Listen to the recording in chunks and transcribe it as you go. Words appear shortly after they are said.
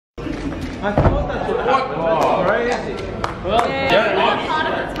I thought that's what happened. That's crazy. Well,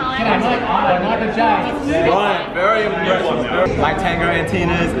 right, very impressive. MikeTango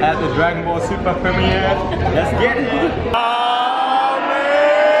antennas at the Dragon Ball Super premiere. Let's get it.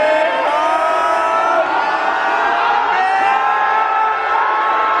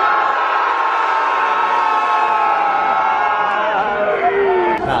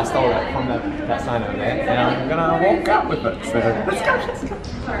 I stole it from that sign over there, and I'm gonna walk out with it. So let's go, let's go.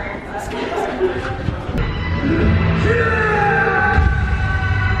 Let's go, let's go.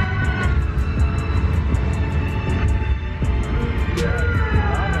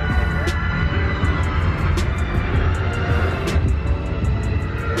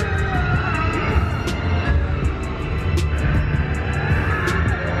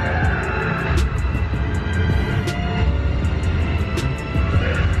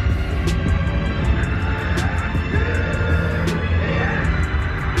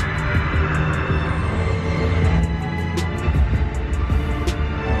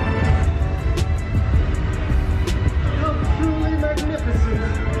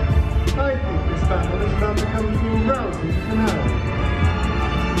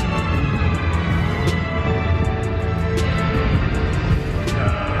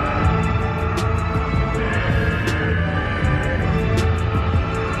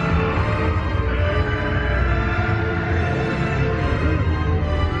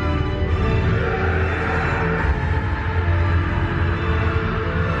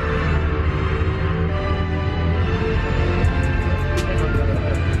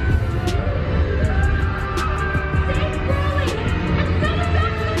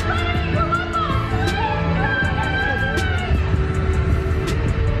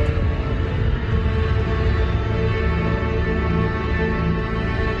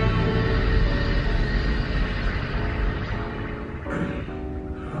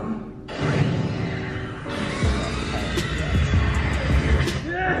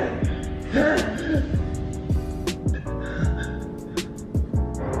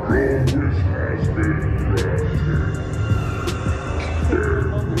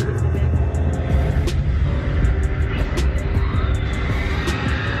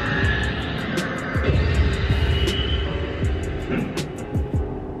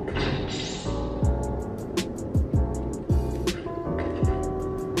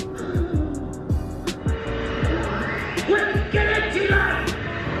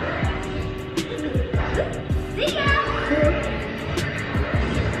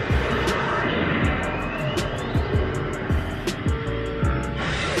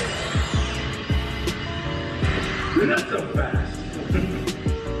 Not so fast.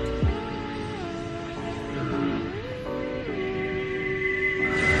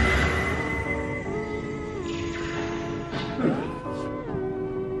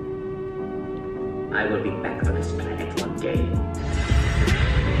 I will be back on this planet one day.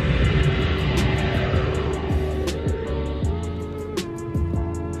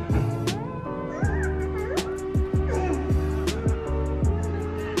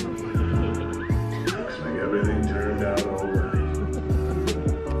 Everything turned out all right.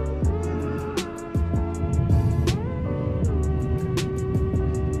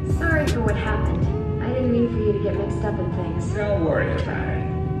 Sorry for what happened. I didn't mean for you to get mixed up in things. Don't worry about it.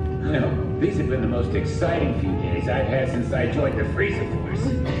 You know, these have been the most exciting few days I've had since I joined the Freezer Force.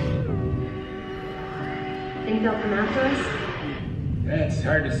 Think they'll come after us? That's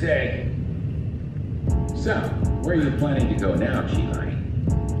hard to say. So, where are you planning to go now, Chilai?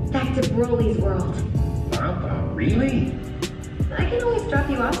 Back to Broly's world. Papa, really? I can always drop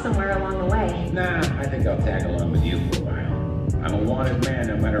you off somewhere along the way. Nah, I think I'll tag along with you for a while. I'm a wanted man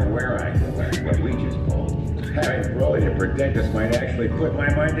no matter where I go, like what we just pulled. Having Broly to protect us might actually put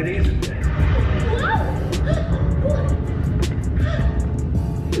my mind at ease a bit.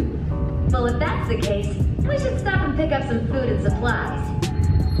 Well, if that's the case, we should stop and pick up some food and supplies.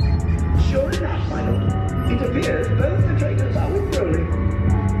 Sure enough, my lord. It appears both the traitors are with Broly.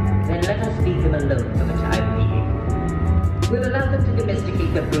 Then let us leave him alone for the time being. We'll allow them to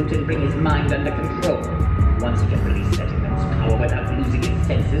domesticate the brute and bring his mind under control. Once he can release that immense power without losing his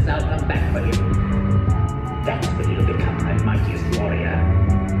senses, I'll come back for him. That's when he'll become my mightiest warrior.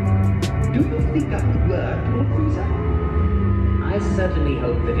 Do you think that would work, Lord Frieza? I certainly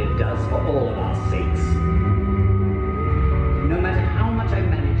hope that it does for all of our sakes. No matter how much I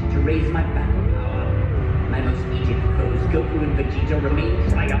manage to raise my battle power, my most hated foes, Goku and Vegeta, remain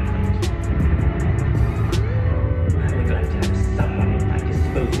triumphant. I would like to have someone at my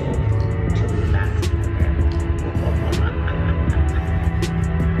disposal to master them.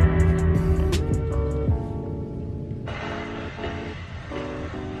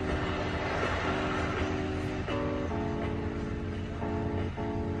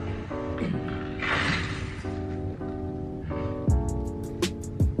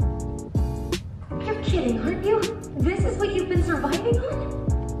 you? This is what you've been surviving on?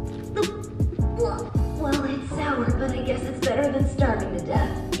 Well, it's sour, but I guess it's better than starving to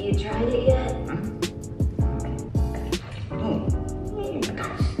death. You tried it yet?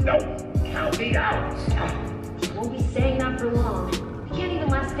 No, count me out. Won't be saying that for long. We can't even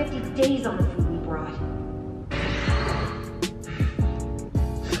last 50 days on the food we brought.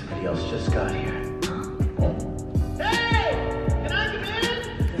 Somebody else just got here. Hey! Can I come in?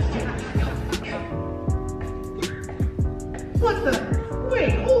 What the?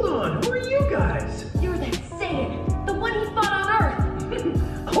 Wait, hold on. Who are you guys? You're that Saiyan, the one he fought on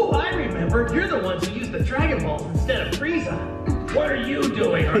Earth. Oh, I remember. You're the ones who used the Dragon Balls instead of Frieza. What are you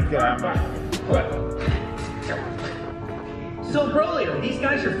doing? What? So, Broly, are these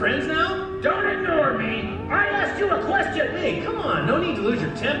guys your friends now? Don't ignore me. I asked you a question. Hey, come on. No need to lose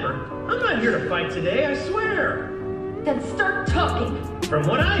your temper. I'm not here to fight today, I swear. Then start talking. From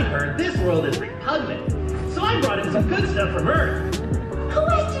what I heard, this world is repugnant. So I brought in some good stuff from Earth. Who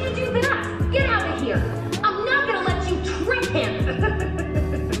asked you to do that? Get out of here. I'm not gonna let you trick him.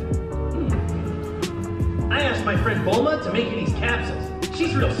 I asked my friend Bulma to make you these capsules.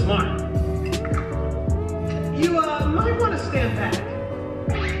 She's real smart. You, might want to stand back.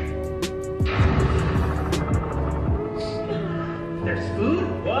 There's food,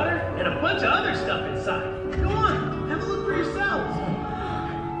 water, and a bunch of other stuff inside. Go on, have a look for yourselves.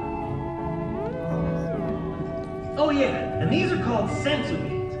 Oh yeah, and these are called senzu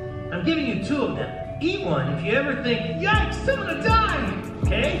beans. I'm giving you 2 of them. Eat one if you ever think, yikes, I'm gonna die!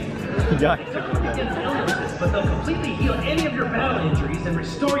 Okay? Yikes. They don't work against illnesses, but they'll completely heal any of your battle injuries and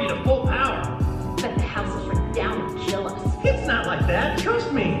restore you to full power. Bet the house will shrink down and kill us. It's not like that,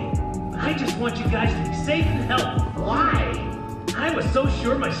 trust me. I just want you guys to be safe and healthy. Why? I was so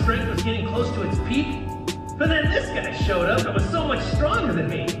sure my strength was getting close to its peak, but then this guy showed up and was so much stronger than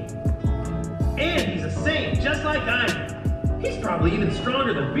me. And he's a saint, just like I am. He's probably even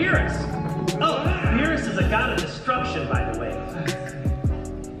stronger than Beerus. Oh, Beerus is a god of destruction, by the way.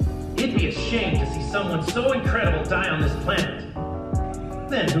 It'd be a shame to see someone so incredible die on this planet.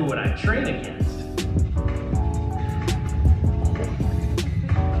 Then who would I train against?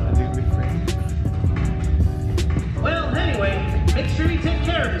 Well, anyway, make sure you take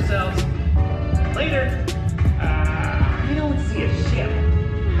care of yourselves. Later. I don't see a ship.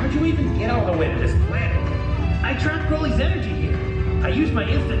 How'd you even get all the way to this planet? I tracked Broly's energy here. I used my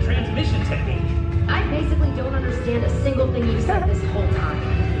instant transmission technique. I basically don't understand a single thing you've said this whole time.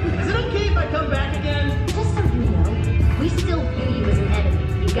 Is it okay if I come back again? Just so you know, we still view you as an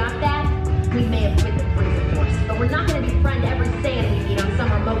enemy. You got that? We may have quit the Frieza Force, but we're not going to befriend every Saiyan we meet on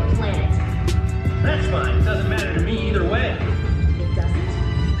some remote planet. That's fine. It doesn't matter to me either way. It doesn't?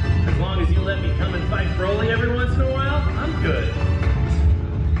 As long as you let me come and fight Broly every once in a while, I'm good.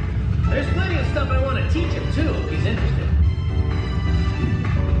 There's plenty of stuff I want to teach him too, if he's interested.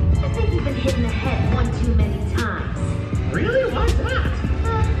 I think you've been hit in the head one too many times. Really? Why's that?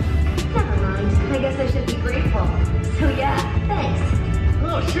 Never mind. I guess I should be grateful. So yeah, thanks.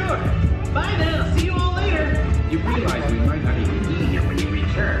 Oh, sure. Bye now. See you all later. You realize we might not even be here when you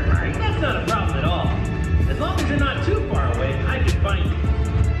return, right? That's not a problem at all. As long as you're not too far away, I can find you.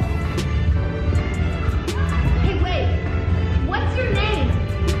 Hey, wait. What's your name?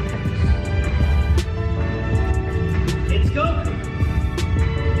 It's Goku.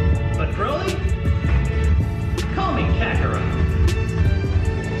 But Broly? Call me Kakarot.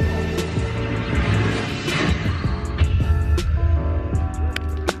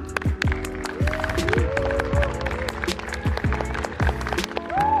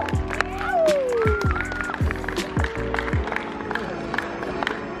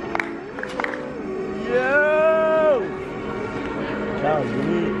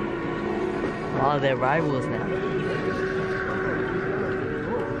 Oh, they're rivals now.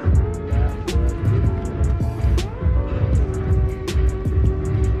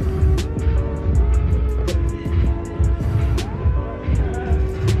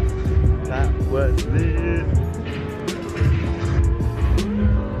 That was lit.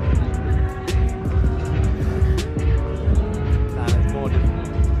 Nah, there's more.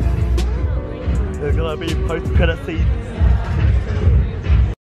 There's gonna be post-credit scenes.